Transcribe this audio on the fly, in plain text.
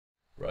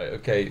Right,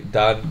 okay,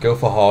 Dan, go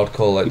for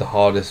hardcore, like the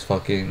hardest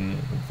fucking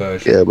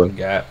version Yeah, you man. can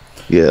get.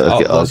 Yeah,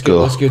 Let's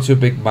go to a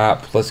big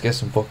map. Let's get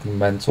some fucking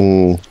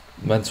mental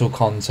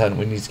content.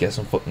 We need to get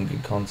some fucking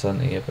good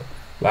content here.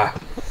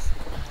 But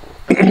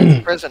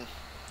Prison.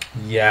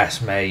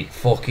 yes, mate,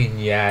 fucking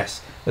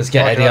yes. Let's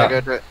get Do Eddie you out.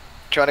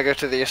 want to go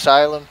to the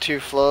asylum? 2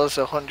 floors,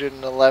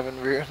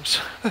 111 rooms.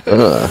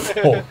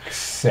 Fuck's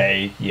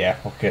sake, yeah.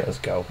 Okay, let's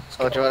go.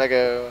 Or do you want to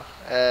go?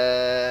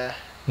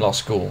 Not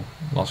school.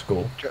 Not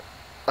school.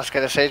 I was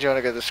gonna say, do you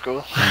want to go to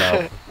school?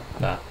 No,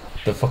 nah.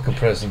 The fucking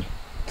prison.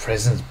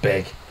 Prison's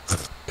big.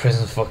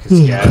 Prison's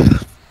fucking scary.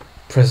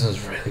 Prison's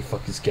really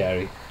fucking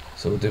scary.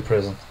 So we'll do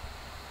prison.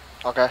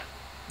 Okay.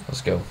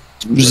 Let's go.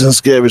 Prison's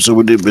scary, so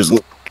we do prison.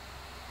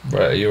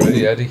 Right, are you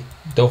ready, Eddie?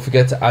 Don't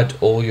forget to add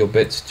all your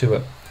bits to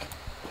it.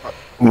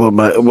 Where are we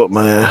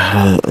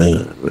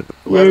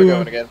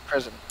going again?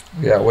 Prison.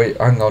 Yeah, wait,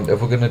 hang on. If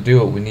we're gonna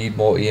do it, we need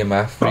more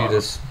EMF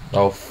readers.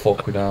 Oh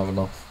fuck, we don't have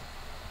enough.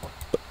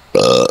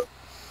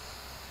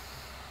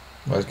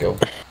 Let's go.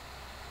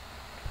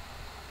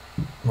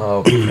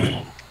 Well,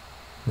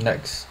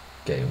 next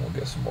game we'll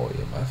get some more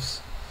EMFs.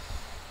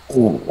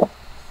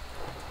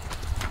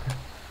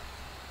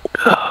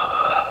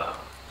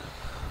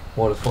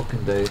 What a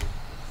fucking day.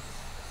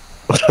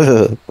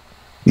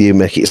 You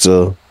make it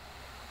so.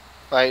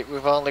 Right,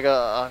 we've only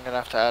got. I'm gonna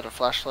have to add a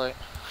flashlight.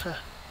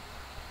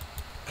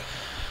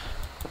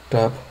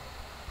 Dab.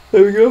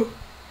 There we go.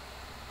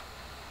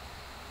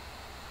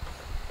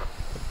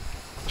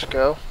 Let's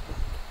go.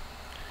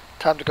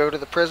 Time to go to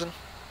the prison.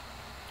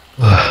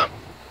 Time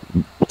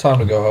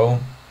to go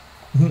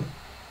home.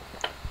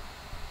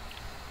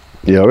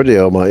 You're already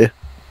home, aren't you?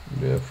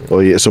 Yeah,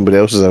 Or you at somebody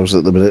else's house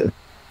at the minute?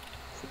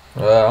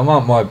 I'm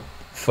at my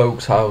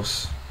folks'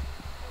 house.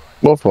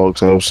 What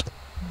folks' house?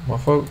 My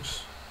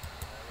folks.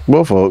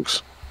 What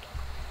folks?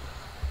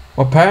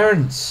 My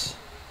parents.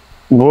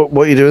 What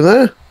are you doing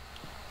there?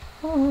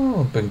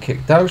 Oh, I've been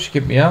kicked out. She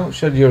kicked me out.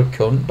 She said you're a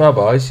cunt. Bye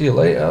bye. See you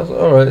later. I was like,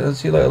 alright, then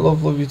see you later.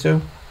 Love you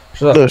too.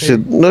 No, she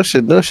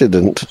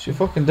didn't. She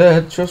fucking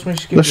did. Trust me,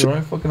 she kicked me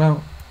right fucking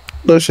out.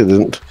 No, she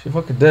didn't. She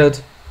fucking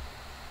did.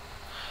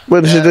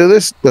 When did she do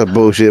this? That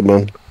bullshit,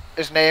 man.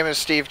 His name is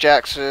Steve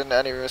Jackson,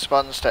 and he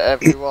responds to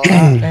everyone.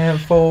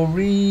 And for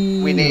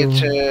real. We need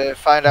to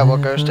find out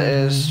what ghost it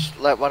is.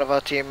 Let one of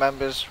our team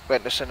members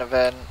witness an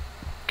event.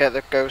 Get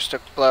the ghost to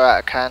blow out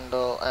a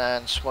candle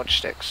and smudge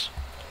sticks.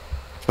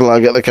 Will I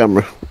get the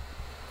camera?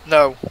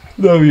 No.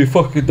 No, you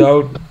fucking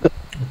don't.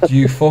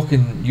 You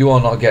are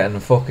not getting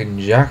fucking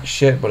jack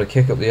shit, but a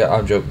kick up the.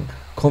 I'm joking.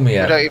 Come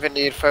here. We don't even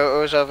need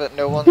photos of it.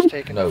 No one's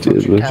taking. No,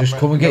 camera. just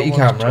come and get your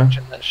one's camera.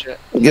 touching that shit.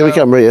 Give me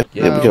camera, yeah.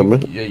 Yeah, Give me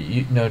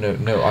camera.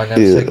 No. I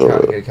never said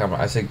get a camera.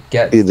 I said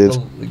get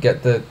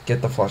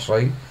the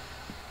flashlight.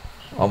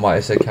 I might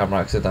have said camera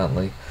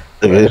accidentally.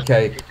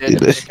 Okay.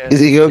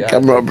 Is he got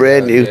camera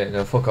brand new? Yeah,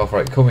 no, fuck off.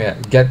 Right, come here.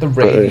 Get the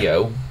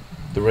radio.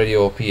 The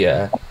radio up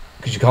here.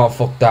 Because you can't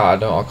fuck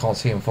that. I can't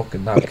see him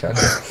fucking that, can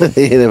you?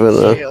 You never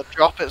know. He'll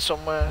drop it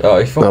somewhere. Oh,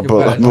 he fucking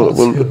better not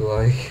to,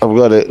 like. I've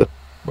got it.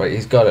 Right,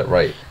 he's got it,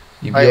 right.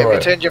 Right, have you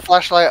turned your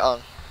flashlight on?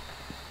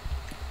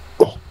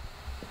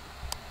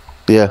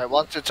 Yeah. Right,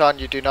 once it's on,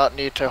 you do not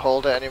need to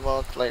hold it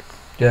anymore. Like,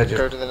 yeah, just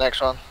go to the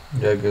next one.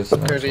 Yeah, go to the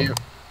next one.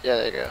 Yeah,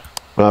 there you go.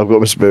 I've got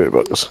my spirit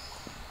box.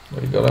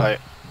 What you got it? Right.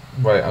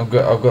 Right, I've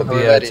got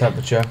the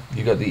temperature.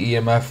 You got the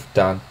EMF,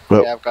 Dan.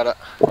 Yep. Yeah, I've got it.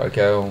 Right,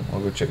 okay, I'll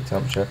go check the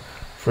temperature.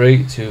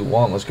 3, 2,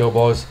 1, let's go,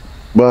 boys.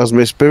 What's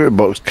my spirit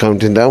box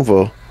counting down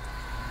for?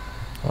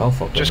 I'll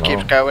fucking Just know.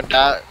 keeps going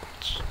down.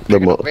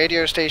 Picking up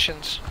radio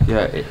stations.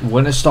 Yeah,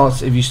 when it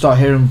starts, if you start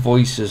hearing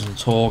voices and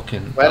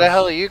talking. Where the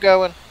hell are you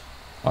going?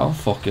 I don't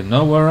fucking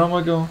know. Where am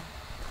I going?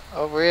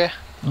 Over here.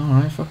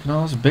 Alright, fucking hell,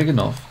 that's big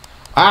enough.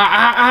 No!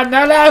 Ah!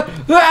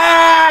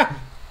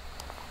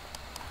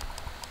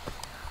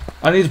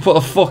 I need to put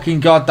a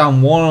fucking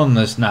goddamn one on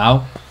this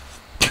now.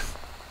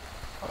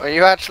 Are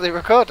you actually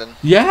recording?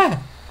 Yeah.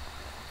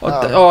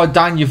 Oh,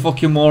 Dan, you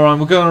fucking moron.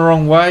 We're going the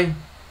wrong way.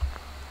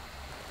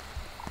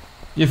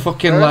 You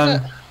fucking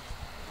lamb.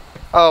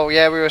 Oh,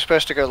 yeah, we were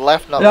supposed to go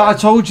left, not Yeah, right. I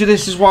told you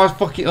this is why I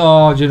fucking.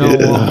 Oh, do you know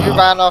what? You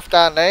ran off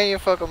down there, you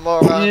fucking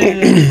moron.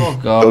 Yeah,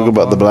 fuck off. Talk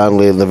about the blind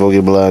leading the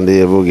fucking blind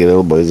here, fucking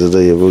hell, boys, is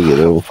there, fucking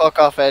hell. Fuck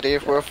off, Eddie.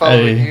 If we were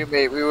following you,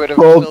 mate, we would have.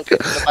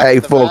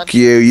 Hey, fuck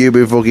you. You've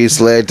been fucking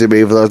slaying to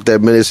me for the last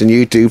 10 minutes, and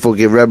you two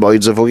fucking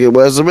redboys are fucking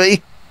worse than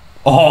me.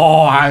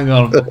 Oh, hang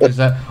on.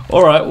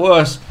 Alright,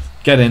 worse.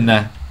 Get in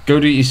there. Go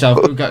do it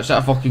yourself. Go catch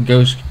that fucking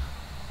ghost.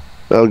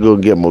 I'll go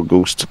and get my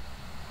ghost.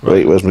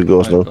 Right, where's my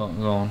ghost now? Go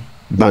on.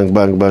 Bang,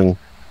 bang, bang.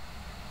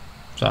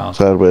 Sound.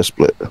 Sideways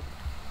split.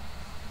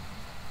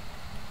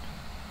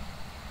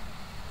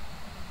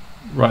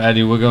 Right,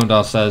 Eddie, we're going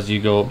downstairs.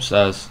 You go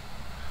upstairs.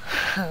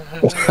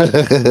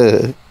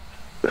 Eddie,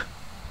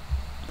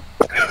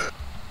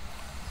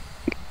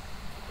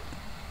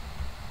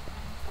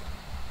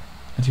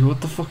 what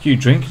the fuck are you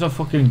drinking? A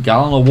fucking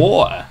gallon of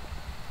water?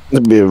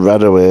 It'd be a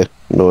rat away,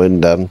 knowing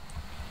Dan.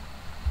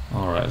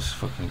 Alright, let's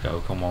fucking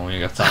go. Come on, we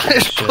got time for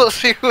this His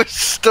pussy was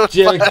stuck.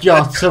 You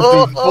got to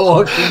be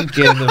fucking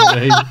kidding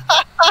me.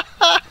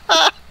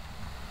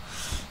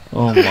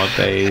 Oh my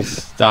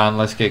days. Dan,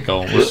 let's get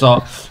going. We'll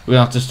start. We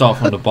have to start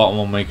from the bottom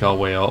and make our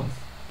way up.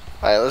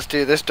 Alright, let's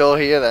do this door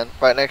here then,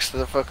 right next to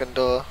the fucking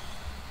door.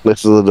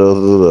 Next to the door,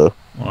 to the door.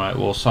 Alright,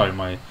 well, sorry,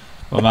 my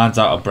man's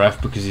out of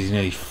breath because he's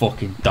nearly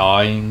fucking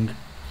dying.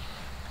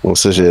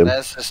 What's the shame?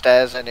 There's the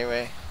stairs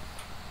anyway.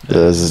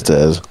 There's the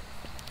stairs.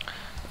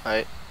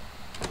 Right.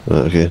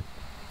 Okay.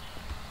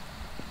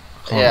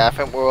 Yeah, I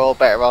think we're all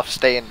better off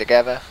staying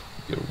together.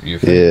 You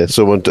think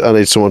Yeah, I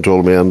need someone to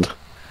hold my hand.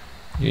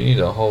 you need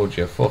to hold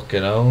your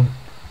fucking own.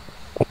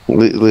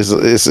 Listen,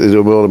 it's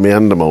holding my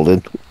hand, I'm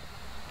holding.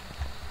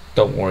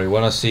 Don't worry,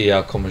 when I see you,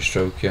 I'll come and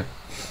stroke you.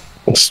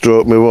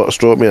 Stroke me what?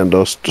 Stroke me hand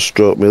or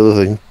stroke me other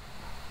thing?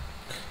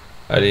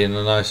 Eddie, in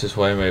the nicest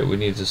way, mate, we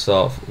need to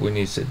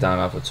sit down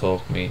and have a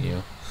talk, me and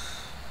you.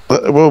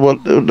 Well,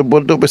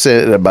 don't be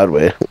saying it in a bad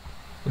way.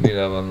 We need to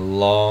have a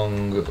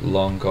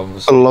long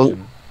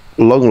conversation.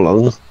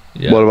 Long.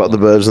 Yeah, What about the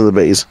birds and the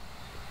bees?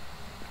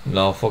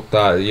 No, fuck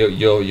that. You're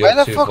Where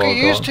the too fuck far are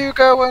you gone. two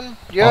going?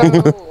 Yo!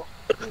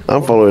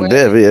 I'm following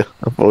Dave here.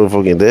 I'm following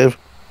fucking Dave.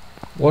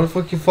 What the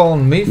fuck you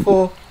following me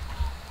for?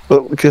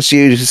 Well, because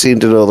you seem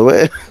to know the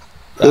way.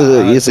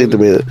 You seem to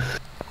be.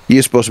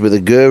 You're supposed to be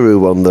the guru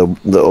one,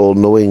 the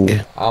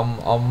all-knowing.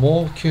 I'm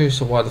more curious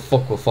of why the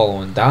fuck we're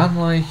following Dan,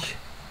 like.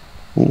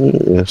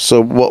 Yeah.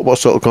 So what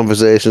sort of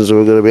conversations are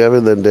we going to be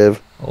having then, Dave?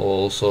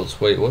 All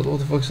sorts. Wait, what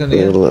the fuck's in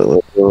here?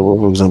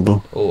 For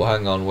example, Oh,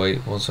 hang on,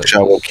 wait, one sec.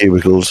 shower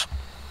cubicles.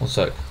 One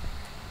sec.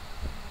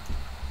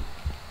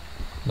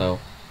 No,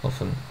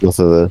 nothing.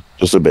 Nothing there.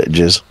 Just a bit of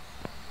jizz.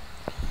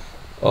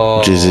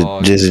 Oh,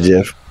 Jizzy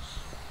Jeff.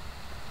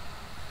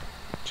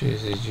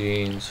 Jizzy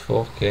jeans,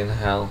 fucking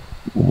hell.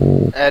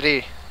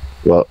 Eddie,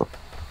 What?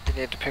 you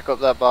need to pick up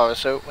that bar of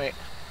soap, mate.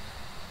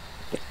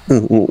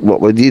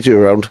 What were you two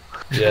around?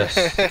 Yes,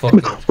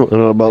 fucking. I don't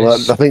know about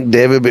Yes. that. I think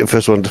Dave would be the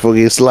first one to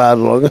fucking slide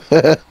along.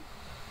 Man,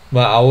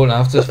 I wouldn't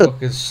have to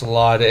fucking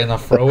slide it in, I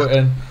throw it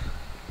in.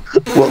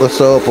 What, the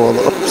soap or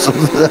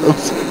something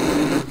else?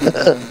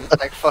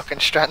 Like fucking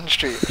Stratton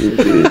Street.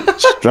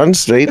 Strand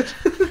Street?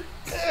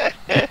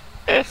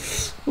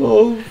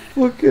 Oh,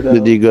 fucking hell.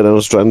 Did you go down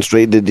Strand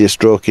Street? Did you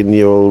stroke in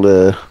your old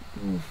the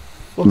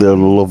old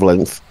love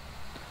length?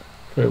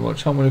 Pretty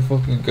much. How many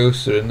fucking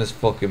ghosts are in this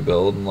fucking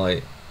building,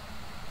 like?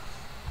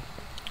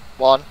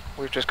 One,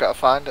 we've just got to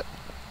find it.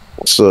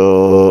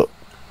 So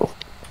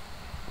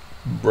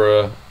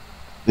Bruh.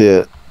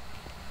 yeah.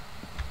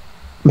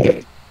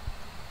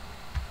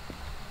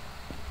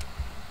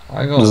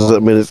 Hang on. Does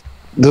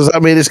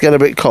that mean it's getting a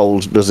bit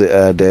cold? Does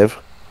it, Dave?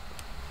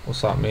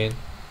 What's that mean?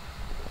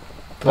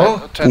 Right,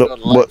 What? I'll turn No, the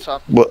lights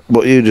on.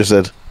 What you just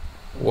said?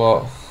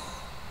 What?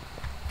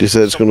 You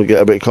said it's going to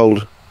get a bit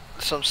cold.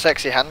 Some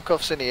sexy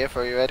handcuffs in here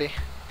for you, Eddie.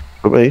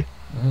 For me?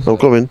 I'm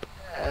coming.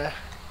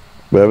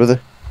 Where are they?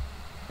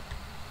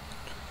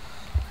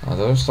 I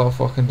don't start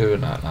fucking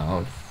doing that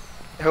now.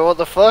 What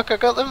the fuck? I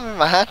got them in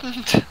my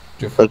hand.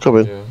 I'm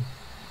coming.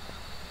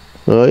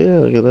 Oh yeah,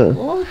 look at that.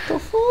 What the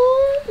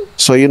fuck?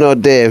 So you know,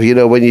 Dave, you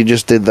know when you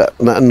just did that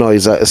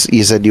noise, that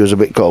you said you was a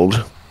bit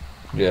cold.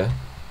 Yeah.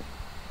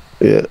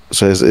 Yeah.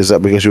 So is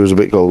that because you was a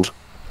bit cold?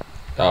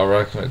 I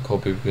reckon it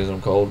could be because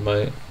I'm cold,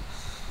 mate.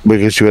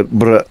 Because you went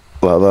brr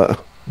like that.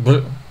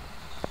 But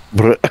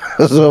Brr.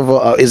 So I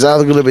thought, he's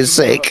either going to be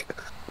sick.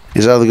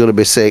 He's either going to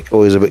be sick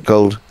or he's a bit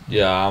cold.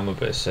 yeah, I'm a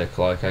bit sick,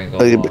 like, I ain't Oh,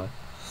 gonna you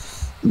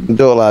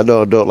lie.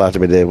 Don't lie to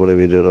me, Dave.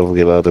 Whatever you do, don't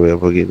fucking lie to me. I'm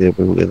fucking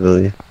tell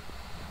you.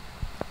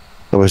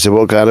 Obviously,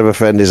 what kind of a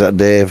friend is that,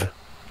 Dave?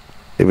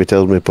 If he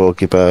tells me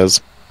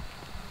porcupines.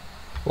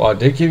 Well, I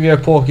did give you a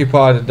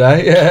porcupine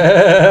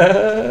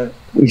today.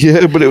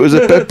 Yeah, but it was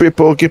a peppery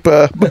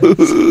porcupine.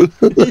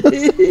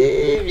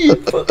 You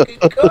fucking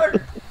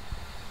cunt.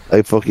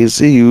 I fucking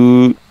see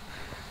you.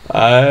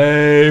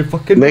 I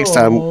fucking Next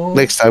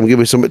time, give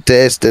me something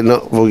tasty,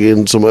 not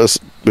fucking something else.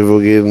 Be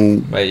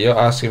fucking. Mate, you're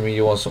asking me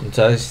you want something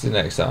tasty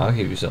next time. I'll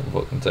give you something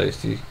fucking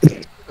tasty.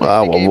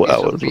 I Gave me want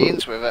some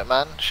beans with it,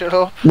 man. Shut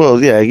up.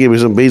 Well, yeah, give me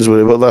some beans with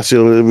it, but that's the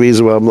only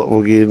reason why I'm not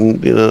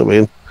fucking. You know what I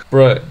mean?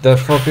 Bro,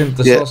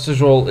 the Yeah. sausage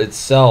roll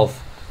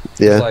itself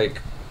Yeah. is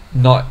like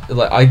not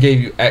like I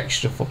gave you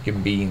extra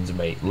fucking beans,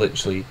 mate.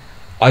 Literally,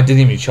 I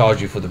didn't even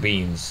charge you for the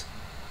beans.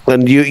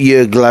 And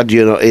you're glad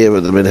you're not here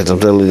at the minute. I'm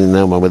telling you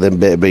now, man, with them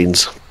bit of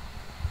beans.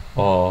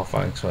 Oh,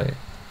 thanks, mate.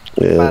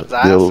 Yeah, Man's the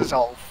ass old is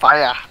on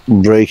fire.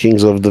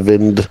 breakings of the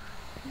wind.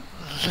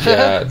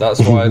 Yeah, that's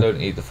why I don't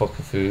eat the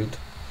fucking food.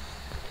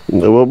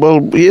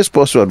 Well, you're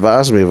supposed to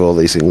advise me of all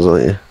these things,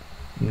 aren't you?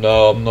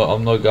 No, I'm not.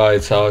 I'm not guy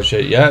to tell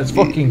shit. Yeah, it's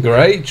fucking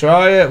great.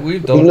 Try it.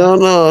 We've done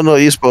No.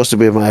 You're supposed to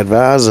be my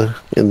advisor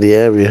in the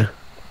area.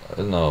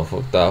 it. No,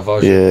 fuck that. If I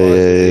was Yeah, your boss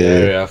in the yeah.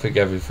 area, I think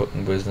every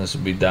fucking business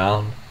would be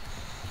down.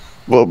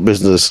 What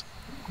business?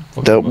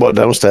 Fucking What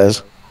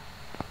downstairs?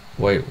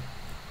 Wait,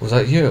 was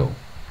that you?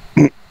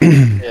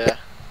 Yeah.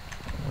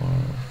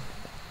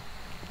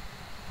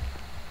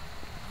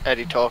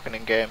 Eddie talking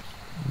in game.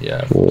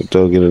 Yeah.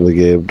 Don't get in the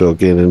game. Don't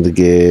get in the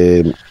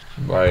game.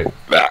 Right.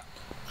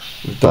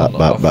 We've done Bat,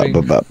 that, I bat, think.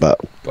 bat, bat, bat.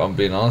 I'm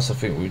being honest. I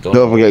think we've done.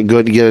 Don't forget,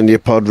 go to get in your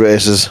pod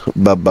races.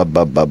 Ba, ba,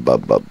 ba, ba, ba,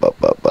 ba, ba,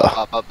 ba,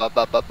 ba.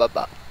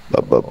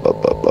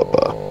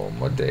 Oh,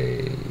 my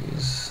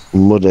days.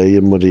 Muddy,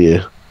 you're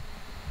muddy.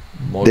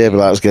 Dave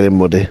likes getting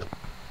muddy.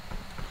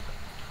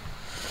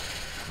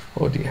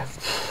 Oh dear.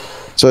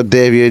 So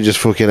Dave, you just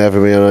fucking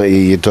having me on.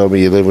 You told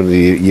me you live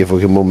in your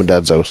fucking mum and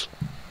dad's house.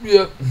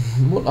 Yeah,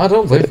 well, I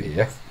don't live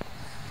here.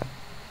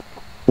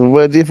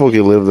 Where do you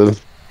fucking live then?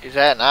 He's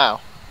there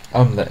now.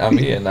 I'm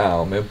here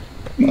now, man.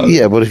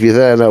 Yeah, but if you're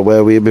there now,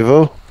 where were you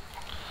before?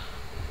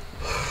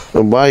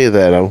 And why are you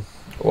there now?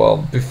 Well,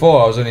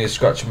 before I was only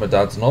scratching my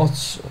dad's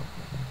nuts.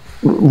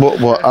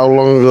 What? How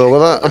long ago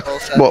was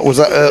that? What was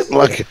that?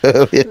 Like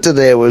earlier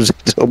today? Was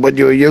it when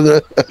you were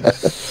younger?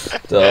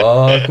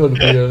 Duh, could have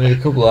been only a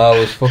couple of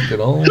hours fucking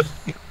old.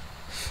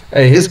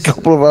 Hey, It's a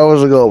couple of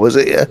hours ago, was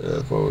it? Yeah.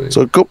 Yeah, probably.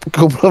 So a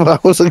couple of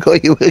hours ago,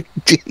 you were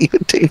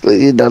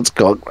tickling your dad's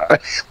cock,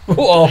 right?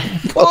 Oh,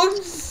 for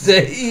fuck's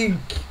sake!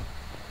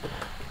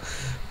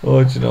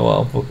 Oh, do you know what?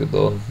 I'm fucking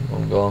done.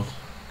 I'm gone.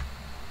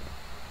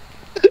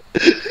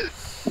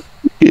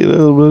 You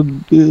know,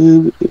 man.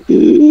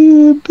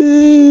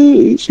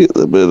 Shit,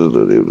 the man, I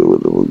don't even know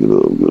what the fucking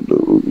I'm gonna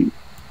do.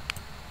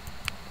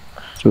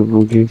 So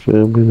fucking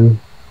family now.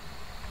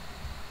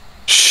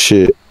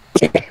 Shit.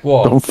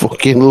 What? I'm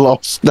fucking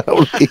lost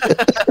down here.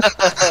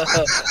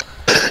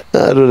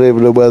 I don't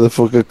even know where the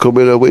fuck I'm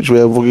coming or which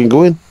way I'm fucking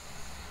going.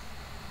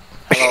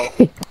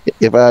 Hello.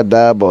 If I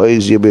die,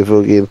 boys, you'll be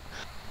fucking.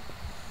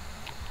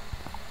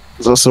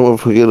 Is there someone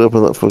fucking up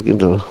on that fucking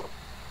door?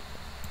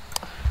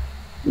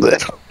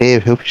 Hey,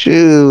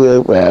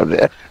 shoo, around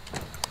there.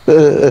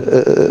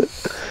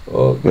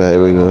 Oh, Right,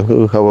 here we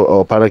go.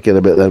 Oh, panicking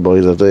a bit then,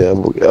 boys. I tell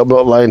you, I'm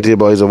not lying to you,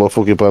 boys. I'm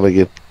fucking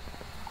panicking.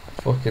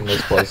 fucking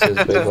this place is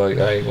big. Like,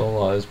 I ain't gonna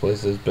lie, this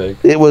place is big.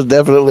 It was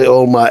definitely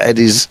all my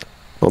eddies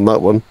on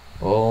that one.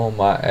 Oh,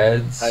 my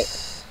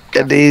heads.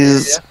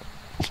 Eddies.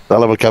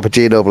 I'll have a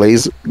cappuccino,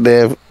 please,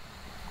 Dave.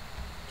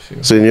 Shoot.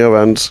 It's in your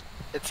hands.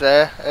 It's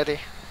there, Eddie.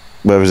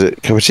 Where is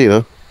it?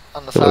 Cappuccino.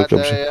 On the Hello, side there,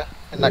 cappuccino. yeah.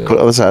 In that Yeah. Put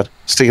it on the side.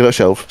 Stick it on the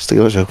shelf. Stick it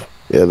on the shelf.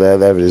 Yeah, there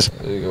it is.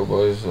 There you go,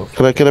 boys. Oh,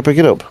 Can I pick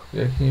it up?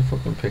 yeah, can you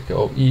fucking pick it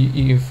up? You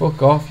can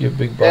fuck off, you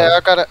big Yeah, bag. I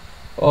got it.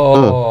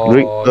 Oh,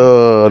 Drink.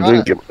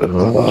 Drink it. Do you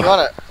Oh,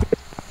 want it?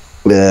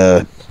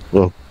 yeah.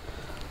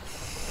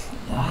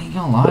 I ain't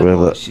gonna lie,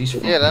 Remember- boy, she's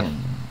fucking Yeah,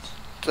 then.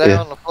 It's there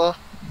Yeah. on the floor.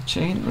 she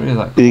ain't really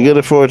that Are you cool.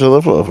 gonna throw it on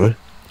the floor for me?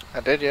 I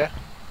did, yeah.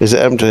 Is it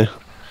empty?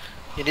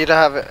 You need to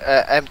have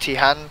an empty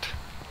hand.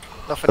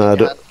 Nothing I in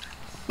your don't- hand.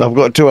 I've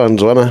got two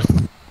hands, haven't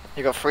I?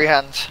 You got 3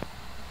 hands.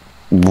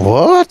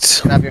 What?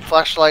 You can have your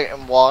flashlight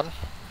in one,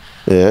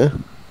 Yeah.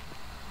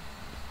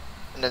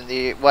 and then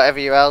the whatever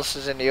you else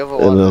is in the other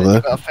one. And then Another.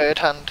 you got a third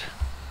hand.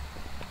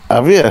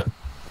 Have you?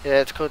 Yeah,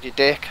 it's called your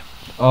dick.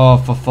 Oh,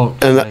 for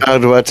fuck's And sake. how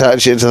do I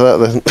attach it to that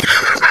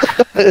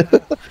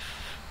then?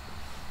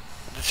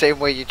 The same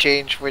way you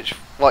change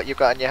what you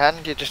got in your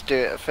hand, you just do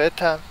it a third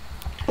time.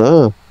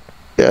 Oh.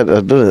 Yeah,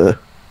 I've done it.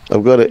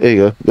 I've got it. Here you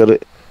go. Got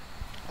it.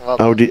 Well,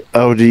 How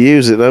do you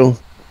use it now?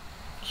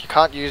 you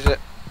can't use it.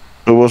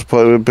 So what's the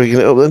point of picking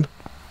it up then?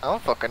 I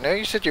don't fucking know.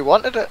 You said you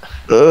wanted it.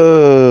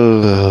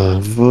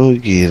 Oh,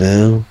 fucking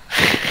hell.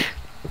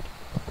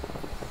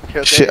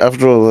 You're Shit, doing-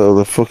 after all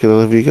the fucking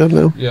hell have you gone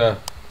now? Yeah.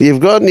 You've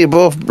gone, you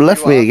both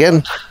left Do me what?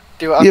 again.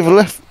 Do what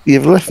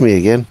You've left me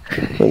again.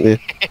 Haven't you?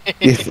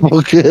 You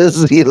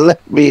fuckers, you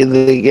left me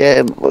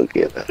again.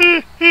 Fucking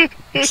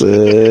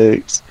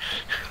six.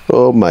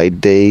 Oh my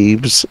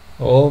Daves.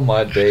 Oh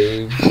my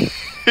Dave.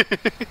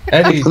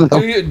 Eddie,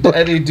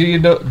 do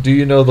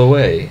you know the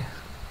way?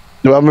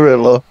 Do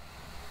Amarillo?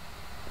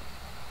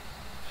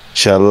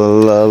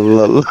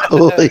 Shalalala.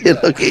 You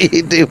look at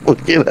you do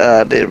fucking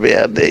hard in me,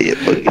 aren't you?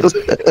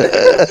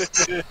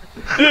 Fuckers.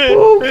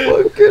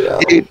 Oh fucking hell.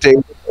 You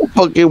do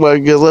fucking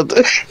wankers.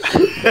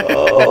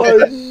 Oh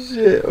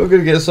shit. We're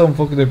gonna get some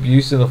fucking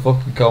abuse in the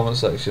fucking comment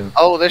section.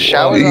 Oh, this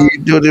shower's on. You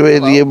don't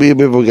even you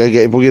fucking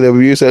get fucking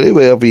abuse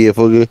anyway up here,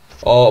 fucking.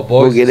 Oh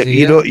boys, Fucking, is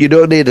he you in?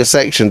 don't need a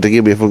section to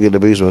give me fucking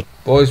abuse, man.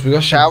 Boys, we got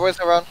some- Showers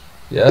are on.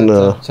 Yeah,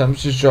 No.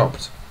 temperature's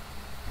dropped.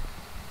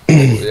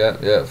 Oh,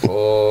 yeah,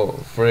 4,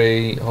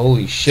 3.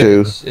 Holy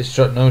shit! 2. It's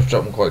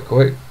dropping quite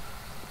quick.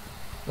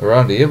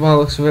 Around here, by the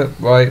looks of it.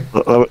 Right,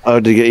 How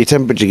do you get your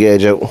temperature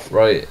gauge out?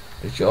 right.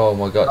 Oh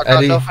my god, I got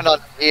Eddie. nothing on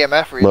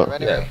EMF reader No.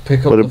 anyway. Yeah, pick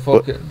up But the it-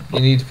 fucking. You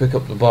need to pick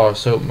up the bar of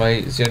soap,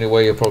 mate. It's the only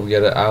way you'll probably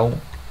get it out.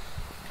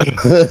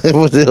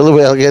 What's the only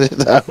way I'll get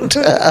it out?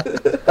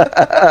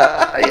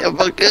 You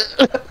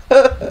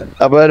fucker.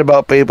 I've heard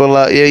about people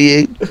like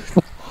you.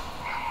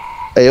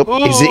 Hey, up.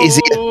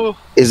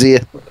 Is he?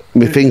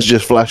 My thing's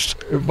just flashed.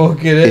 You're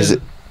fucking in. Is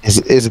it?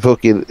 Is it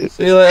fucking?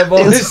 See you later,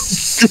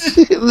 boys.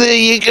 There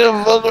you go,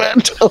 fuck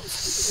around.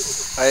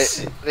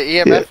 Right, the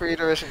EMF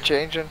reader isn't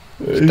changing.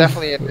 It's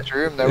definitely in this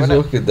room though, He's isn't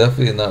it? fucking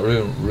definitely in that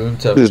room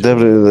It's temperature.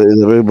 definitely in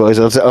the room, boys.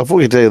 I'll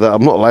fucking tell you that.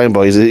 I'm not lying,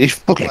 boys. He's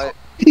fucking. Like,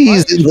 He's why are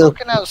in you the.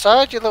 looking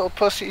outside, you little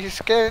pussy? You're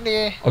scaring you.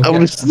 I Okay.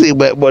 was seeing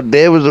what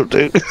Dave was up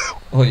to.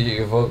 Oh, you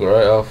can fuck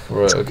right off.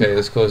 Right, okay,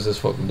 let's close this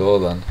fucking door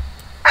then.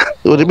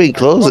 What do you mean,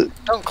 close it?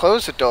 Don't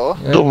close the door.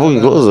 Yeah, Don't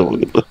fucking close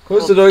it.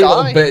 Close the door, you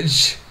little Die.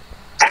 bitch.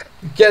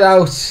 Get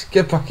out.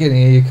 Get back in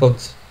here, you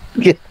cunt.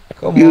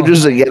 Come You on.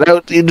 just to get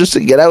out. You just to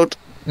get out.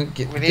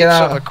 Get, We need get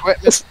some out.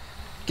 equipment.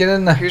 Get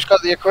in there. Who's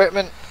got the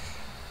equipment?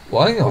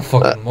 Well, I ain't got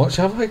fucking much,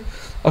 have I?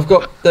 I've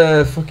got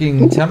the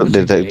fucking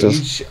temperature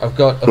Detectors. gauge. I've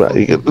got a Right,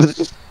 you fucking,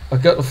 can,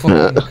 I've got a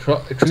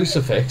fucking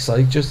crucifix,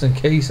 like, just in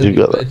case. I you need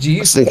a got bit of that. Jeez.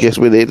 Just in case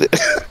we need it.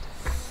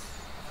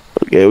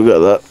 Okay, we got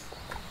that.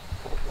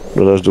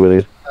 What else do we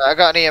need? I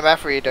got an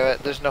EMF reader.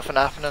 There's nothing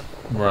happening.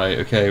 Right,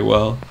 okay,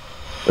 well.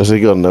 Is he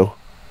gone now?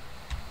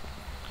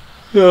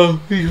 No,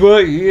 he's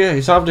right, yeah,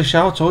 he's having a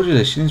shower. I told you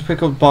this. She needs to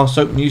pick up the bar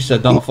soap and you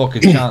said not a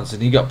fucking chance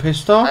and he got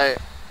pissed off? Right.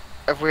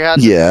 Have we had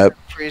Yeah.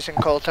 freezing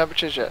cold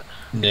temperatures yet?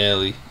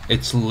 Nearly.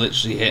 It's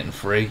literally hitting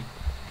 3.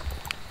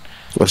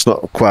 It's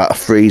not quite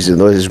freezing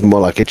though. It's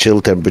more like a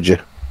chill temperature.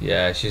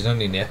 Yeah, she's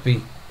only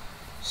nippy.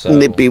 So,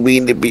 Nippy wee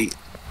nippy.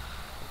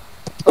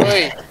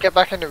 Oi, get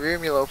back in the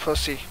room, you little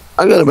pussy.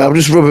 I got him. I'm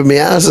just rubbing my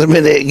ass a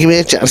minute. Give me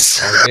a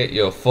chance. I'll get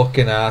your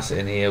fucking ass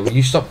in here. Will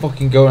you stop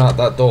fucking going out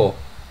that door?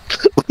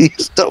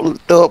 Stop!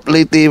 Don't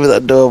leave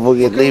that door.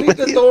 Fucking Leave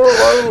the door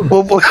alone.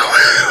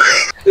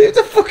 Leave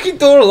the fucking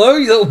door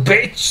alone, you little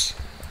bitch.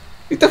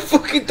 Leave the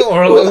fucking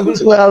door alone.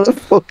 Where the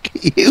fuck are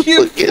you?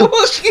 You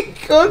fucking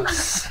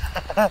cunts.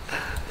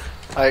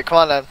 Alright, come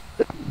on then.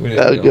 We need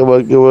Yeah, to go.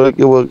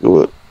 come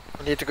on.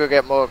 We need to go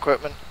get more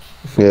equipment.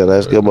 Yeah,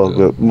 let's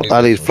go.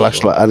 I need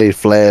flashlight. I need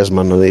flares,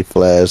 man. I need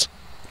flares.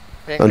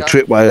 We ain't And got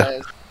tripwire.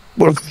 flares.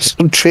 What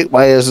some trick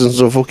wires and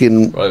some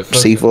fucking Right,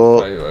 first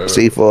C4, right.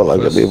 C4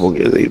 like First- a people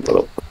get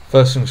C4.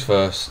 First things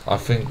first, I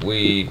think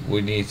we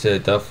need to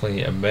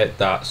definitely admit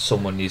that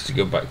someone needs to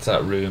go back to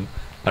that room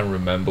and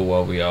remember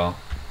where we are.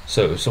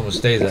 So if someone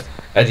stays there,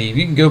 Eddie, if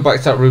you can go back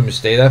to that room and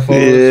stay there for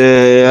us.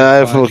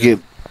 Yeah, I Fine.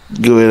 fucking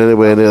going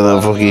anywhere near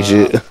that fucking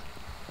shit.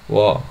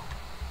 What?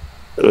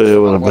 What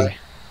happened? Way.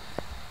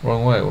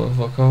 Wrong way? What the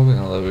fuck are we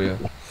now? There we go.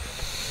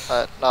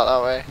 Not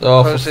that way.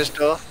 Oh, Close for this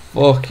door.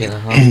 fucking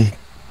hell.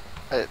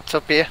 It's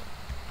up here.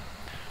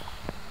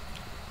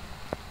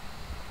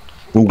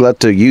 I'm glad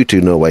to you two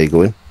know where you're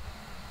going.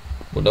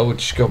 Well, no, we'll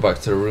just go back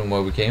to the room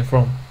where we came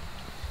from.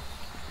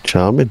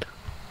 Charming.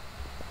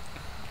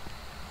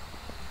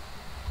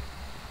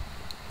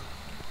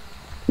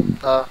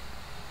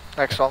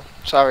 Next one.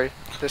 Sorry.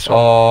 This one.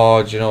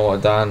 Oh, do you know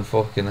what, Dan?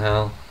 Fucking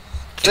hell.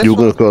 This You were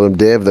one. going to call him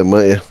Dave then,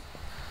 weren't you?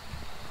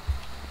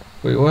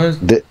 Wait, where's...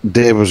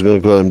 Dave was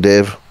going to call him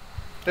Dave.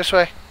 This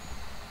way.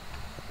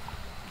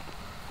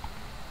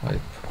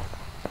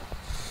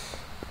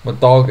 My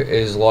dog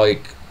is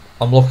like...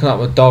 I'm looking at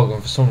my dog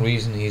and for some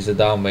reason he's a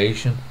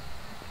Dalmatian.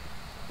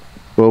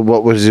 Well,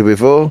 what was he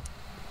before?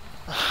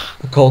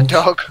 A cunt.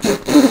 Dog.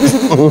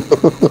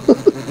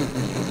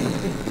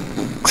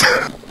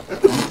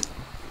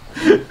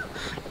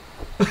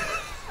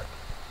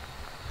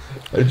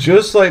 And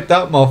just like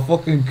that, my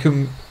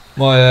fucking...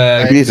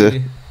 my...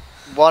 Peter.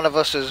 One of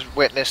us has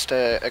witnessed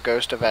a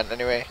ghost event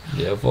anyway.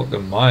 Yeah,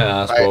 fucking my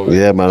ass, Right. probably.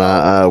 Yeah, man,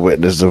 I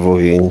witnessed the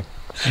fucking...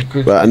 She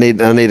could- But I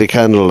need a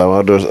candle now.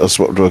 I'll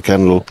swap to a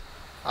candle.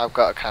 I've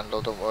got a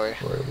candle, don't worry.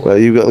 Right, Well,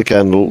 you got the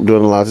candle. Do you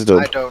want to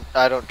light it up?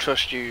 I don't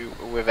trust you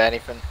with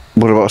anything.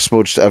 What about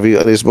smudge? Have you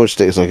got any smudge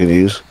sticks I can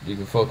use? You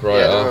can fuck right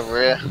Yeah, they're off.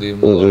 over here. Leave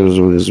him alone.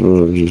 Leave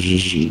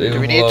Do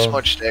him we need alone.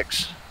 smudge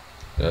sticks?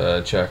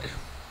 Check.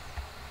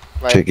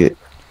 Right. Check it.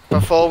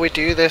 Before we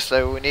do this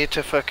though, we need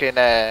to fucking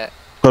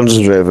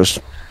Concentrate first.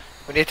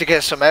 we need to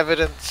get some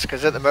evidence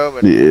because at the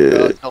moment Yeah.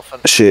 we've got nothing.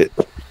 Shit.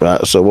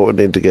 Right, so what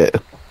we need to get?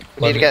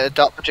 We need to get the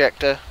dot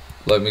projector.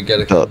 Let me get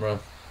a Dot. camera.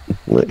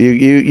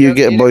 You don't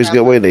get need a boys,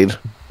 get what we need.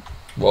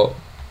 What?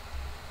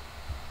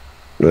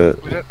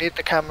 Right. We don't need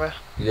the camera.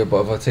 Yeah,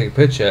 but if I take a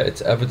picture,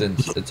 it's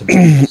evidence. It's a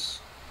bonus.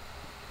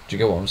 Do you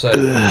get what I'm saying?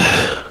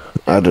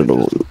 I don't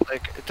know.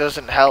 Like it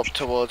doesn't help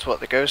towards what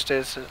the ghost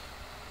is.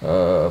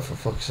 For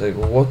fuck's sake.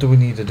 Well, what do we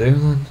need to do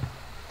then?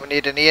 We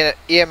need an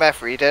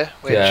EMF reader,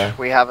 which Yeah.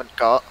 we haven't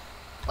got.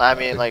 I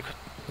mean, like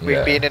we've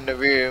Yeah. been in the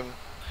room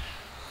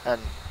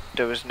and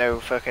there was no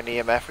fucking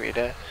EMF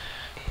reader.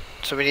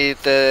 So we need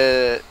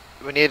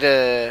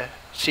to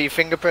see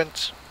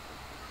fingerprints.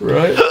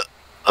 Right.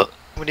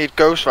 We need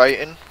ghost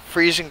writing,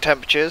 freezing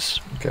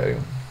temperatures. Okay.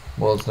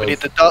 Well, it's We no.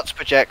 need the dots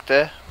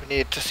projector. We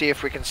need to see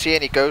if we can see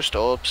any ghost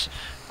orbs,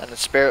 and the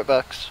spirit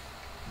box.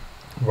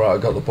 Right, I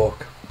got the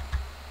book.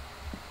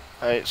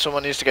 Alright,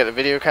 someone needs to get the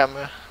video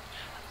camera.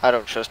 I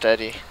don't trust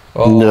Eddie,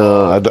 Oh.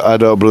 No, I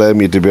don't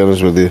blame you, to be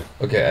honest with you.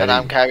 Okay, and Eddie.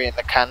 I'm carrying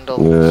the candle.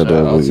 Yeah, I so-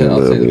 don't I'll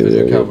take the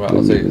video Yeah, camera.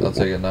 I'll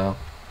take it now.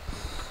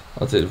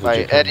 I'll take the video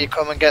Right, camera. Eddie,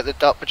 come and get the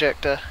dot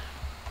projector.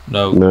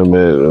 No. No,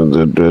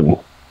 mate.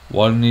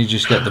 Why don't you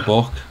just get the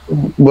book?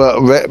 Well,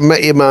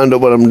 make your mind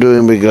up what I'm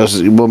doing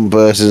because one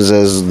person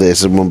says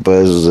this and one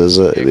person says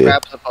that. You Yeah.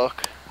 grab the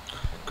book.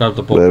 Grab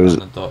the book Where and is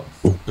the dot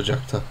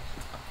projector.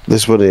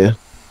 This one here.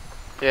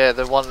 Yeah,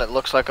 the one that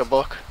looks like a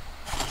book.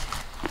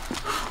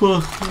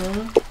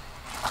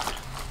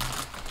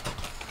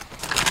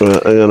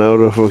 Right, hang on, how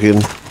do I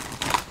fucking...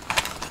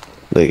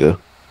 There you go.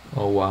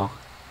 Oh wow.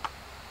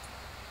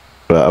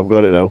 Right, I've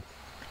got it now.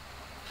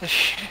 You're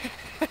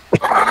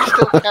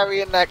still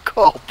carrying that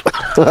cup.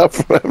 Oh,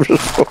 for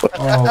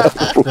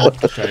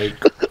fuck's sake.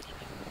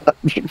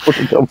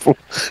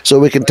 So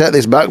we can take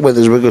this back with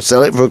us. We could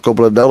sell it for a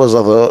couple of dollars.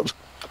 I thought.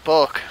 A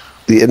book.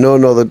 Yeah, no,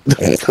 the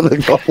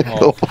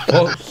Oh, for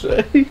fuck's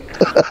sake.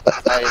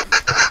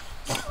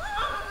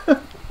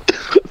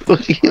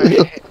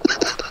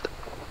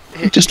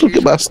 Just look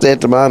at my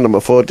state of mind. I'm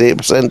at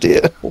 48%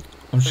 here.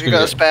 I'm just Have you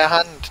got a spare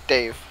hand,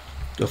 Dave?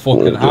 The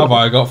fucking have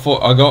I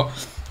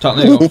got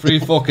technically got 3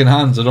 fucking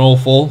hands and all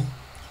full.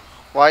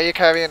 Why are you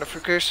carrying a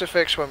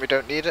crucifix when we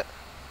don't need it?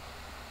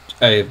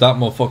 Hey, if that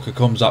motherfucker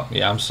comes at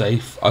me, I'm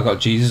safe. I got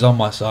Jesus on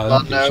my side.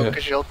 Oh no,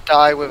 because you'll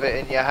die with it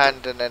in your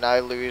hand and then I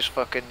lose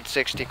fucking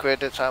 60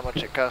 quid. That's how much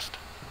it cost.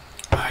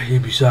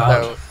 You'd be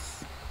sad. So,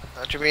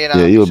 what do you mean?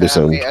 Yeah, you'll be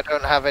sad. I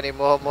don't have any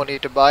more money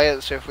to buy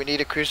it, so if we need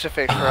a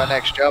crucifix for our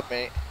next job,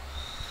 mate.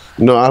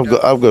 No, I've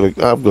got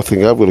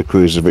a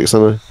crucifix,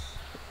 haven't I?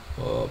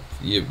 Well,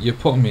 you're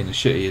putting me in the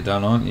shit here,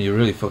 Dan, aren't you? You're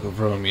really fucking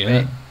throwing me in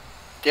it.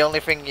 The only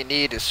thing you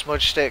need is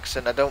smudge sticks,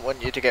 and I don't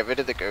want you to get rid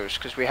of the ghost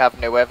because we have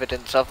no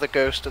evidence of the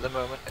ghost at the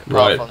moment.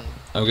 Right. From,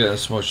 I'm getting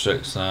smudge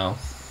sticks now.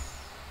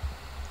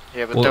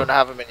 yeah, but Well, don't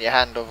have them in your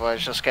hand,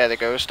 otherwise you'll scare the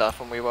ghost off,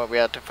 and we won't be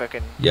able to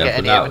fucking Yeah, get but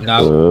any now evidence.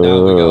 now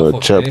we got a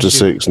fucking chapter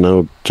issue. 6.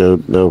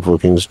 No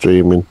fucking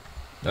streaming.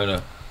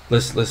 No.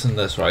 Listen to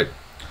this, right?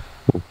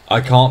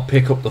 I can't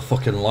pick up the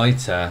fucking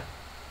lighter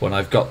when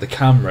I've got the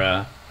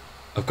camera.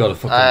 I've got a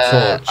fucking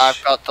torch.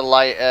 I've got the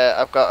lighter,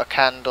 I've got a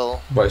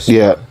candle. Right, so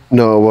Yeah.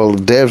 No. Well,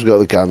 Dave's got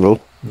the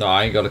candle. No,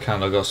 I ain't got a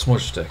candle. I got a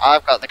smudge stick.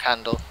 I've got the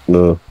candle.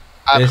 No.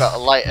 I've This- got a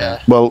lighter.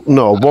 Well,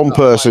 no. I've One got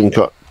a person.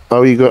 lighter. How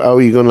are you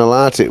going to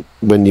light it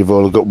when you've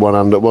only got one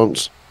hand at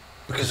once?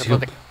 Because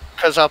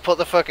Because I'll put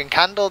the fucking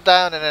candle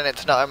down and then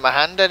it's not in my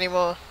hand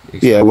anymore.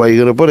 Yeah. Where are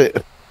you going to put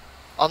it?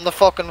 On the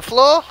fucking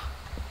floor.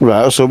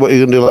 Right. So what are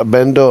you going to do? Like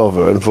bend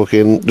over and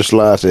fucking just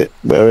light it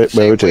where it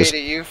Same way is. that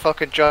you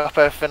fucking drop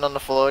everything on the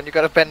floor and you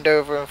gotta bend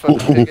over and fucking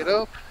pick it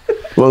up.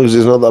 As long as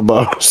it's not that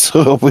bad,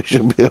 so we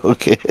should be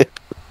okay.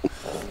 Do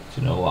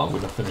you know what? I'm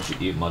gonna finish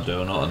eating my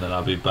donut and then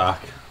I'll be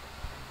back.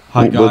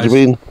 Hi What do guys. you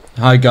mean?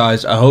 Hi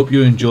guys. I hope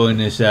you're enjoying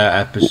this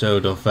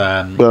episode of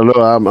Well, no,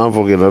 I'm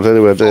fucking not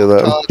anyway. Tell you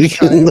that. You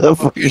can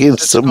fucking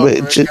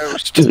submit.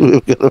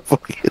 We're gonna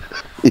fucking.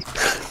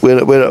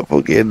 We're not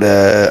fucking.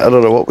 I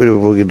don't know what we're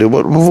fucking doing.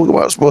 What the fuck am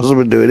I supposed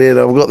to be doing here?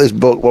 I've got this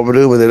book. What we're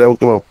doing with it? Oh,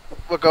 come on.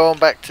 We're going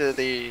back to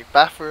the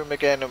bathroom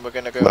again and we're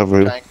gonna go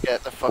Bathroom. try and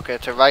get the fucker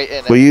to write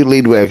in Well, it. you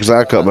lead way because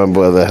I can't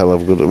remember where the hell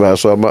I've got it. Right,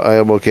 so I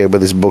am okay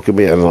with this book and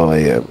me and all that.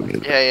 Yeah.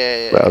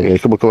 Yeah. Right, okay,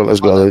 come on, let's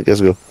go.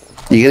 Let's go.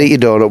 You can eat your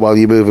donut while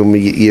you're moving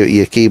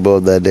your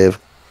keyboard there, Dave.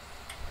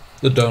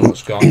 the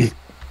donut's gone.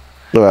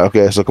 All right,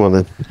 okay, so come on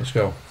then. Let's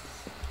go.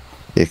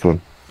 Yeah, come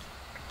on.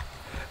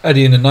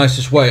 Eddie, in the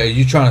nicest way, are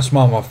you trying to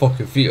smell my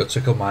fucking feet or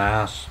tickle my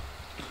ass?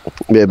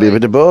 Maybe a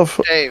bit of both.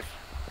 Dave,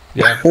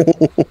 Yeah.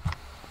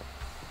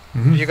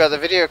 you got the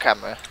video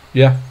camera?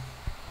 Yeah.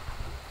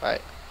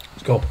 Right.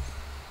 Let's go.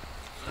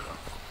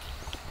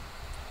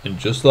 And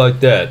just like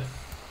that.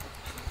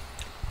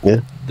 Yeah.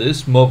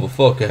 This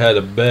motherfucker had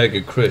a bag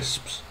of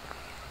crisps.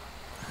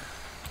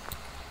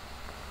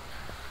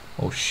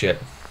 Oh shit.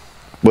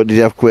 What did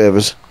you have,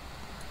 Quavers?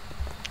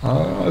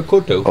 I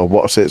could do. Or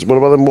what's it? What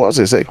about them? What's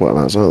it? Say quite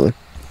nice, aren't they?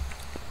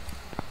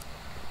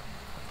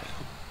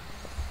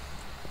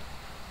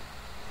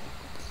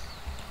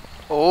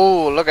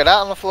 Oh, look at that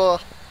on the floor.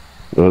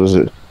 What is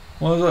it?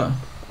 What is that?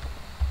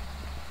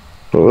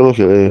 What we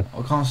looking at here?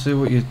 I can't see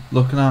what you're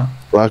looking at.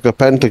 Like a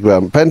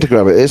pentagram.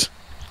 Pentagram it is.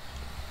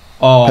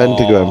 Oh,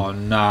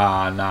 Pentagram.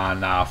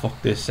 Nah.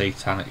 Fuck this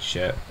satanic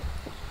shit.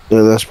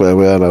 Yeah, that's where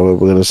we are now. We're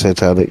going to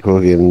satanic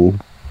fucking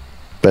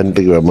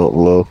pentagram up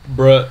below.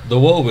 Bruh, the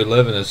world we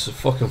live in is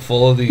fucking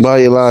full of these. Why are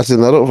you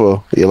lighting that up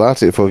for? You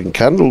lighting it fucking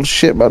candles?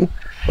 Shit, man.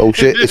 Oh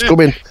shit, it's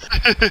coming.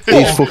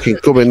 He's fucking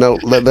coming now.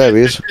 There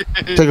he is.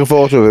 Take a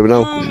photo of him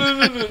now.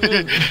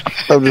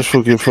 I'm just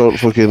fucking.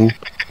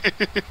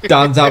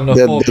 Dan's having a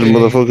Dead fucking.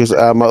 motherfuckers.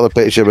 I'm out of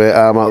the picture, mate.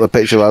 I'm out of the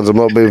picture, lads. I'm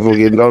not being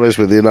fucking honest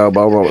with you now,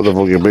 but I'm out of the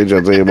fucking picture.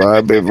 I tell you, man.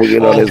 I've been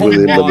fucking honest with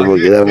you,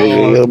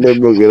 motherfucker. I've been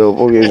fucking up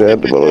fucking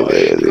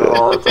shit.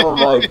 Oh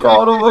my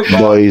god.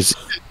 Boys,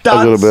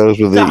 I'm gonna be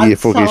honest with you. You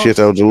fucking shit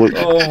out to look.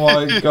 Oh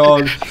my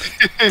god.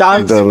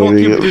 Dan's Damn, fucking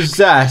you-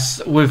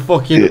 possessed with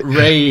fucking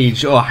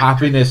rage or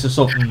happiness or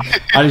something.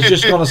 And he's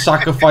just gonna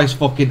sacrifice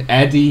fucking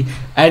Eddie.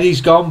 Eddie's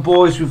gone,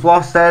 boys. We've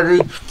lost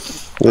Eddie.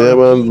 Yeah,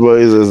 man,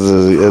 boys.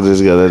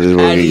 Eddie's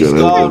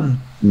Gone.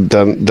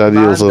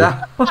 Daniel's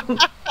Man on.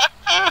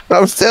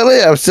 I'm still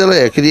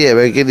here. Can you hear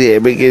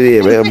me?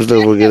 I'm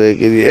still fucking here.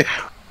 Can you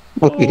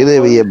fucking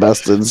hear me, you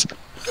bastards?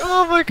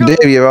 Oh my god.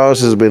 Dave, your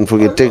house has been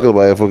fucking tickled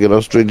by a fucking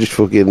ostrich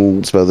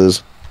fucking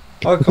feathers.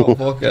 I can't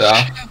fuck it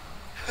up.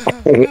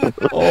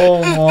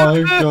 Oh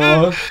my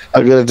god.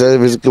 I'm gonna tell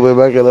him he's coming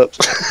back or not.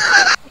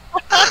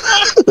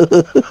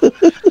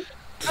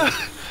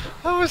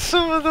 That was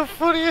some of the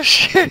funniest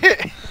shit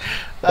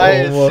I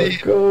Oh had my seen.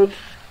 god.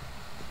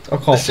 I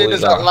can't As soon believe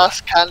as that that.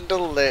 last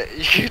candle lit,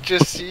 you could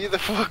just see the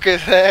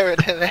fucker there and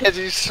then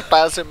Eddie's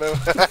spasm around.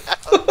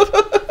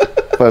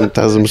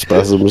 Phantasm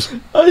spasms.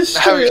 I Now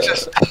straight, he's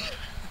just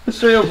I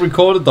straight up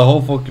recorded the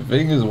whole fucking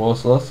thing as well,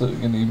 so that's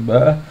looking even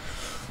better.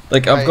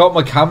 Like, I've got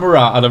my camera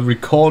out and I'm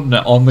recording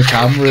it on the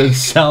camera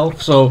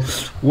itself, so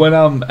when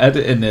I'm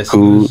editing this, I'm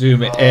going to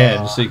zoom it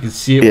in so you can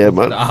see it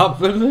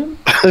happening.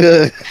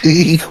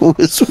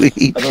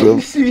 Sweet, And all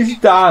you see is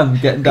Dan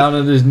getting down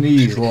on his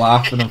knees,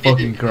 laughing and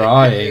fucking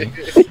crying.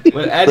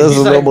 When That's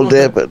a normal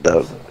day, but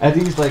no.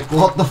 Eddie's like,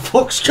 what the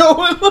fuck's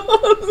going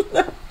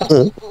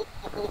on?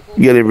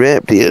 You getting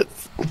raped here?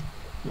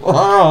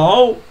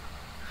 Wow.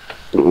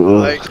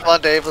 Right, come on,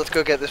 Dave, let's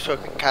go get this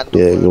fucking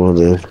candle. Yeah, go on,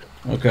 Dave.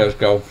 Okay, let's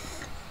go.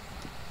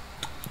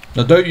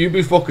 Now, don't you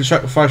be fucking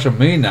sacrificing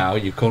me now,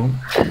 you cunt.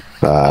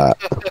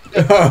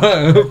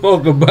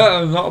 Fucking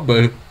better not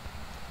be. Do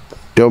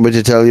you want me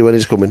to tell you when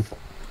he's coming?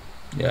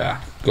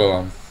 Yeah, go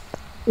on.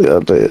 Yeah,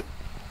 I'll tell you.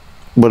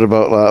 What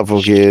about that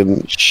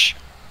fucking...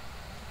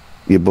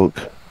 your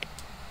book?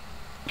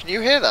 Can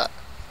you hear that?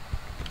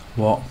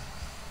 What?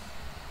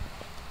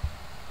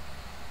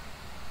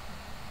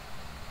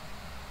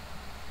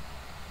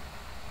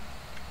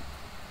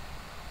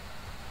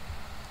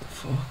 The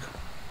fuck?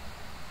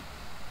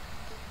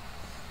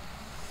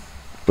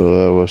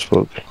 What's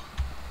fuck?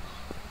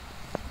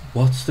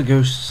 What's the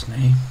ghost's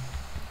name?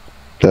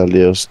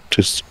 Daniel's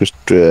just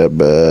fucking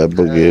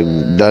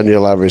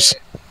Daniel Harris.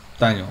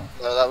 Daniel.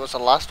 No, that was the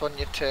last one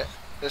you took.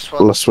 This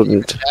one, Last one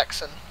you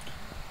Jackson.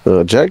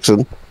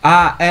 Jackson.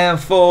 I am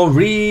for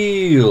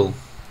real.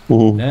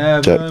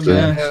 Never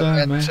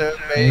Jackson. meant to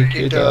make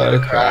your daughter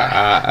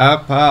cry. I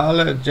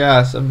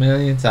apologize a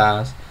million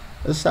times.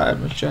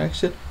 Simon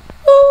Jackson.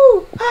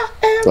 Ooh,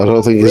 I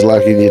don't think he's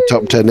like in your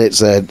top 10 hits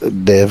there,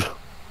 Dave.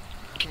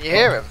 Can you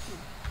hear him?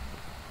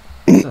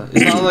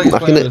 It's not like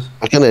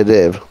I can hear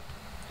Dave.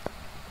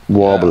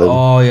 Wobbling.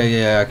 Oh,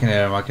 yeah, I can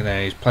hear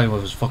him, He's playing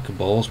with his fucking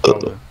balls,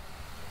 probably.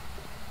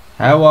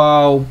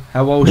 Hello,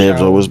 Dave's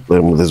Sharon. always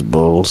playing with his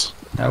balls.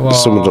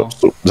 Hello.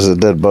 There's a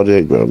dead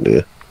body around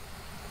here.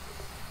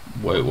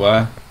 Wait,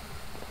 where?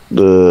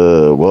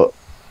 What?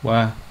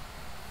 Where?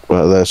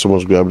 Right there,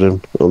 someone's grabbed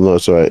him. Oh no,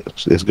 it's alright.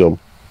 It's gone.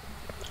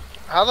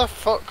 How the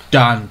fuck?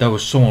 Dan, there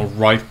was someone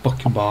right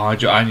fucking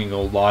behind you. I ain't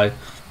gonna lie.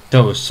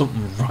 There was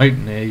something right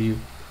near you.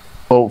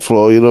 Top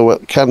floor, you know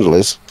what candle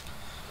is?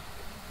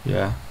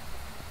 Yeah.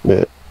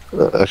 Yeah,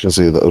 I can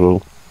see that as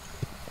well.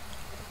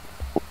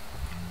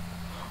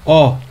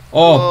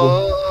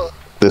 Oh,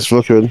 This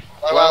flickering.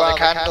 Blow out the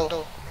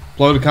candle.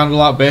 blow the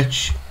candle out,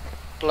 bitch.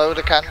 Blow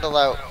the candle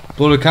out.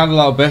 Blow the candle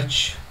out,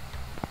 bitch.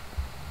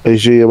 Are you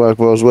sure your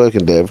microphone's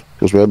working, Dave?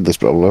 Because we had this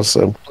problem last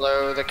time.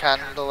 Blow the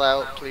candle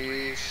out,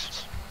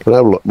 please.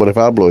 What if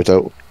I blow it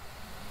out?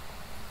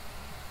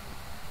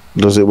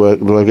 Does it work?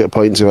 Do I get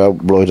points if I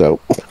blow it out?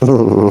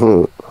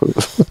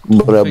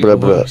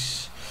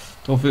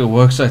 Don't think it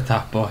works like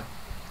that, boy.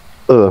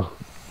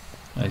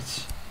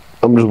 Right.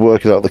 I'm just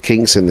working out the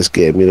kinks in this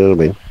game, you know what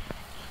I mean?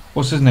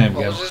 What's his name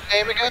What again? was his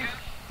name again?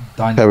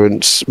 Daniel.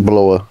 Terence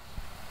Blower.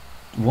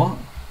 What?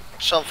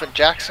 Something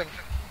Jackson.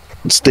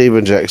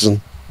 Stephen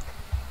Jackson.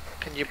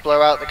 Can you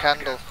blow out the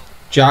candle?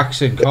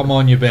 Jackson, come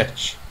on, you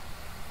bitch.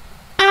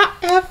 I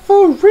am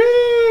for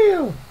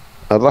real.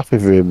 I'd laugh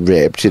if he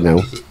raped, you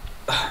know.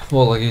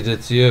 What, like he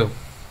did to you?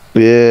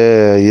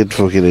 Yeah, you'd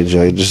fucking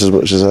enjoy it just as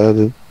much as I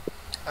did.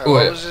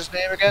 What was his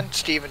name again?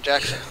 Stephen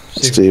Jackson.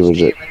 Stephen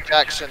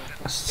Jackson.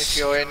 If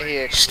you're in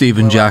here.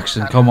 Stephen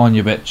Jackson, come on,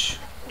 you bitch.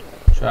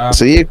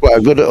 So you're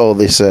quite good at all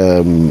this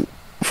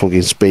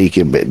fucking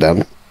speaking bit,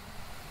 Dan.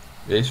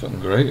 Yeah, he's fucking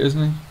great,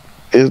 isn't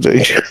Isn't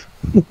he?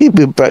 You've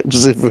been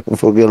practicing for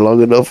fucking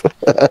long enough.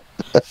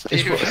 he?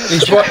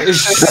 He's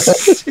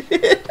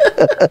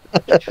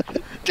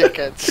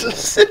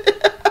Dickheads.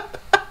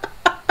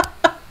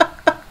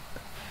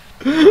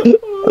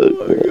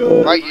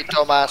 Right, you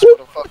dumbass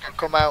motherfucker.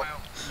 Come out.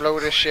 Blow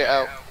this shit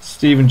out.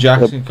 Stephen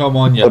Jackson, come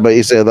on, I yeah. bet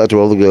you say that to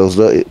all the girls,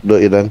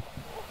 don't you, Dan?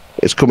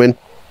 It's coming.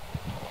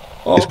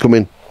 Oh, It's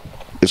coming.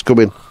 It's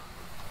coming.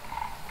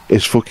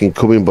 It's fucking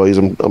coming, boys.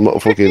 I'm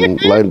not fucking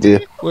lying to you.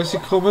 where's he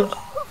coming?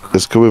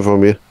 It's coming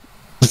from you.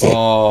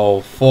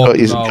 Oh, fuck Got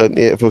you no. can't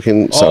hear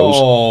fucking sounds.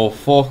 Oh,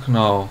 fuck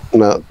no.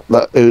 No,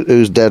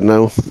 who's dead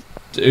now? Who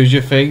do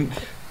you think?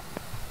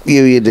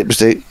 You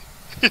dipstick.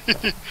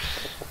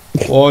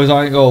 Boys,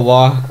 I ain't gonna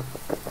lie.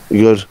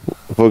 Good.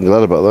 I'm fucking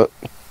glad about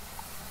that.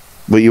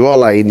 But you are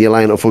lying. You're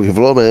lying on fucking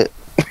floor, mate.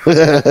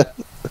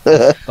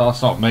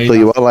 That's not me. So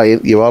you are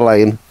lying. You are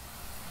lying.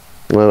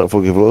 You're lying on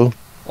fucking floor.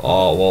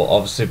 Oh, well,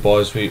 obviously,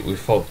 boys, we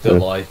fucked it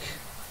like.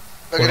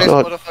 Look at this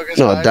No, motherfucker's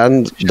no, life.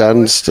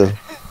 Dan's still.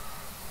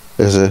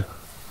 Is it?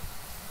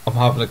 I'm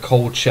having a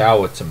cold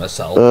shower to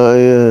myself. Oh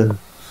yeah.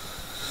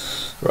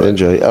 Right.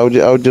 Enjoy. How do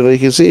you know you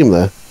can see him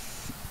there?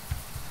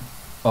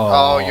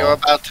 Oh, you're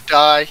about to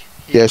die.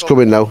 Yeah, it's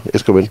coming now.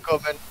 It's coming. He's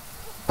coming.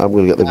 I'm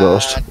gonna get the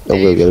ghost. I'm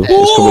gonna get him.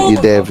 It's coming.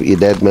 You're dead. You're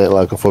dead, mate,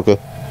 like a fucker.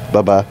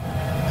 Bye bye.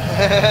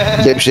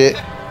 Dipshit.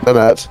 No,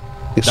 that.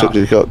 You sucked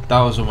his cock.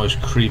 That was the most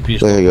creepiest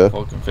There you go.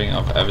 fucking thing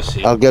I've ever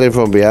seen. I'll get him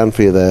from behind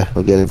for you there.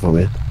 I'll get him from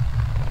you.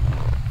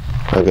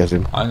 I'll get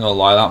him. I ain't gonna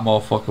lie, that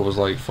motherfucker was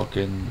like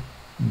fucking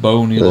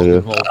bony There you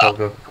looking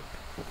motherfucker.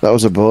 That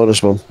was a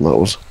bonus one. That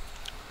was.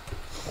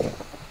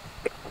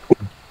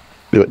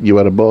 You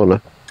had a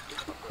boner.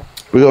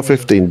 We got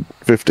 $15.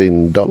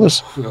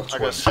 We got I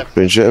 20. got 7.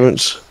 For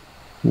insurance.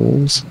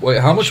 Nice. Wait,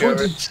 how much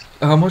Insurance.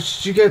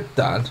 did you get,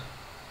 Dan?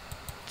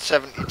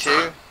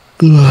 72.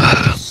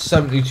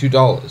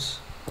 $72.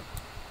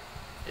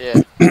 Yeah,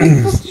 What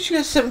did you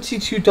get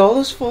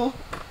 $72 for?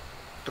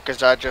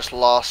 because I just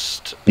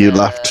lost. You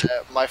laughed.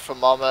 My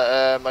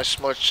thermometer, my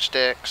smudge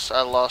sticks.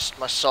 I lost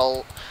my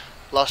salt.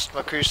 Lost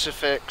my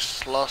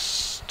crucifix.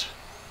 Lost.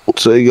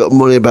 So you got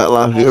money back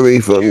like a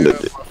refund. two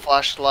of my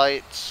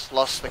flashlights.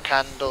 Lost the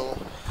candle.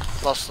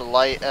 Lost the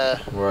lighter.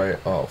 Right.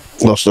 Oh.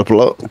 Lost a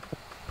plot.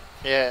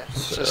 Yeah,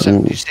 so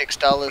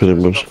 $76 Pretty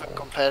was much. nothing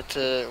compared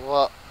to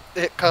what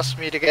it cost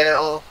me to get it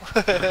all.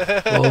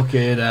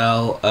 Fucking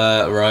hell.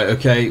 Right.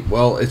 Okay.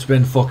 Well, it's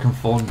been fucking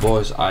fun,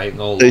 boys. I ain't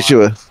gonna Are you lie.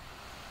 sure?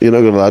 You're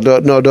not gonna lie.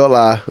 Don't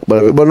lie.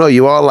 But no,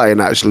 you are lying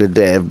actually,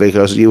 Dave,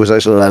 because you was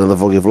actually lying on the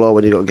fucking floor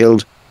when you got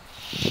killed.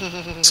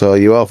 So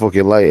you are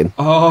fucking lying.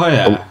 Oh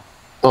yeah.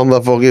 On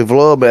the fucking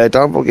floor, mate.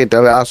 Don't fucking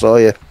tell me I saw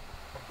you.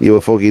 You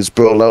were fucking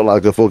sprawled out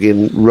like a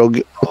fucking rug.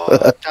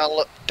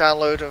 Oh,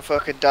 downloading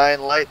fucking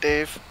Dying Light,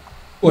 Dave.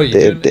 Wait,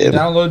 Dave. you're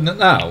downloading it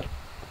now?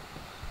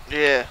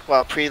 Yeah,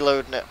 well,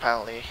 preloading it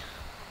apparently.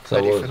 So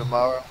Ready what- for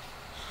tomorrow.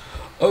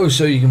 Oh,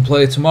 so you can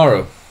play it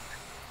tomorrow?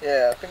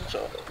 Yeah, I think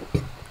so.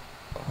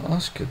 Oh,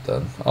 that's good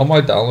then. I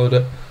might download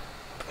it.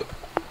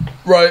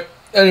 Right.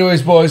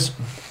 Anyways, boys.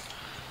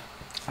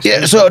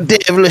 Yeah, so Dave,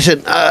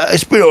 listen,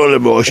 it's been all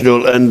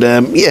emotional, and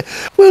yeah,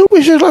 well,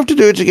 we should have to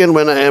do it again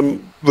when I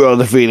am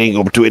rather feeling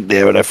up to it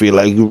there, and I feel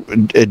like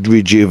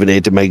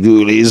rejuvenating my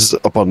ghoulies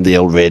up on the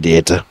old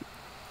radiator.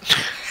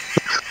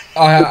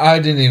 I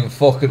didn't even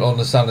fucking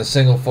understand a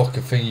single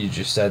fucking thing you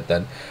just said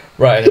then.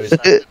 Right, anyways.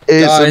 It's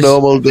Guys. a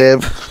normal,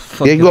 Dave. Yeah,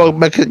 Fucking go on,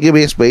 give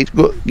me a speech.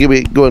 Go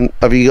on.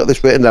 Have you got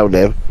this written down,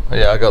 Dave?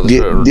 Yeah, I got this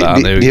written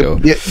down. There we go.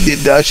 You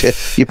practice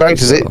it. You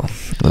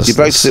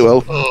practice it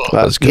well.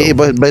 Let's Get your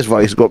go. best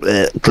voice. Go up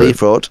there. Clear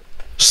throat.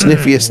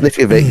 Sniff your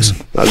Vicks.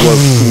 Right, go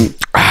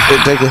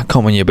on. Take a,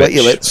 Come on, you wet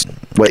your bitch. lips.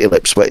 Wet your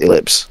lips. Right,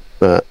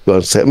 go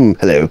on. Say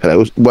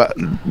hello.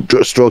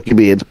 Stroke your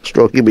beard.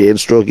 Stroke your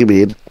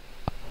beard.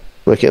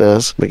 Make it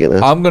nice.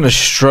 I'm gonna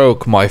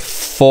stroke my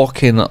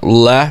fucking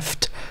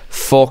left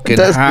fucking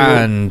That's good.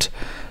 hand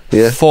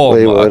Yeah, thumb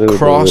wait, wait,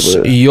 across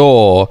wait.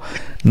 your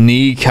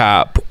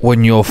kneecap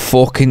when you're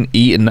fucking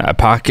eating a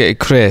packet of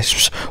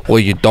crisps while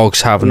your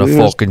dog's having a Yes.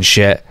 fucking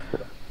shit.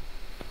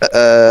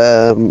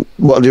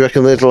 What do you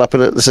reckon it'll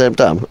happen at the same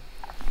time?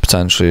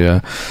 Potentially,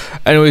 yeah.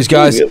 Anyways,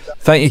 guys,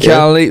 thank you, Yeah.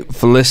 Carly,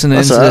 for listening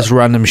That's to all this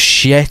random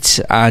shit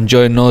and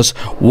joining us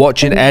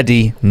watching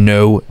Eddie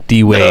know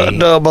the way.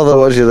 Don't bother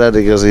watching that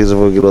because he's a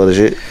fucking load of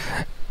shit.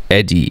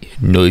 Eddie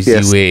knows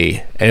Yes. the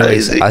way.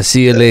 Anyways, Easy. I'll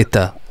see you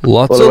later.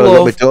 Lots Well, of I've got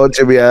love. my torch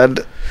in my hand.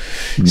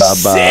 Bye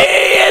bye.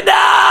 See you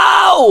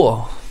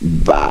now.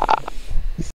 Bye.